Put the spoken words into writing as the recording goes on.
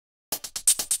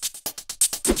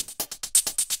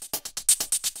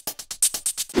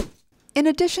In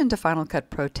addition to Final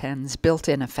Cut Pro X's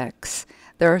built-in effects,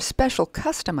 there are special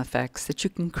custom effects that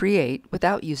you can create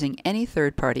without using any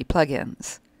third-party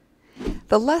plugins.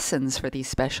 The lessons for these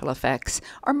special effects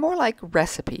are more like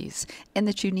recipes in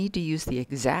that you need to use the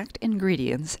exact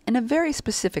ingredients in a very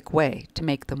specific way to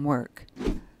make them work.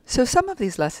 So some of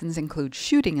these lessons include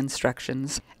shooting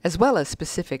instructions as well as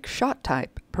specific shot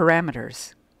type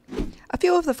parameters. A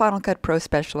few of the Final Cut Pro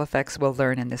special effects we'll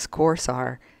learn in this course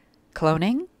are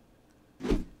cloning,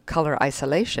 color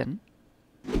isolation,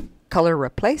 color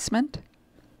replacement,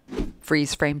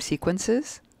 freeze frame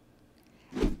sequences,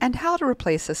 and how to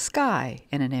replace a sky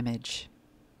in an image.